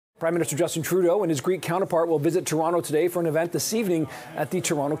Prime Minister Justin Trudeau and his Greek counterpart will visit Toronto today for an event this evening at the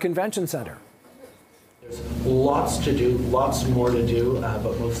Toronto Convention Centre. There's lots to do, lots more to do,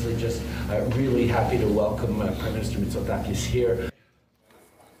 but mostly just really happy to welcome Prime Minister Mitsotakis here.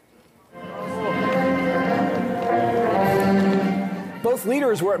 Both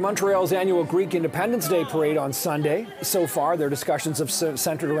leaders were at Montreal's annual Greek Independence Day parade on Sunday. So far, their discussions have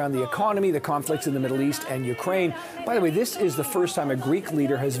centered around the economy, the conflicts in the Middle East and Ukraine. By the way, this is the first time a Greek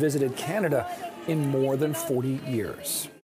leader has visited Canada in more than 40 years.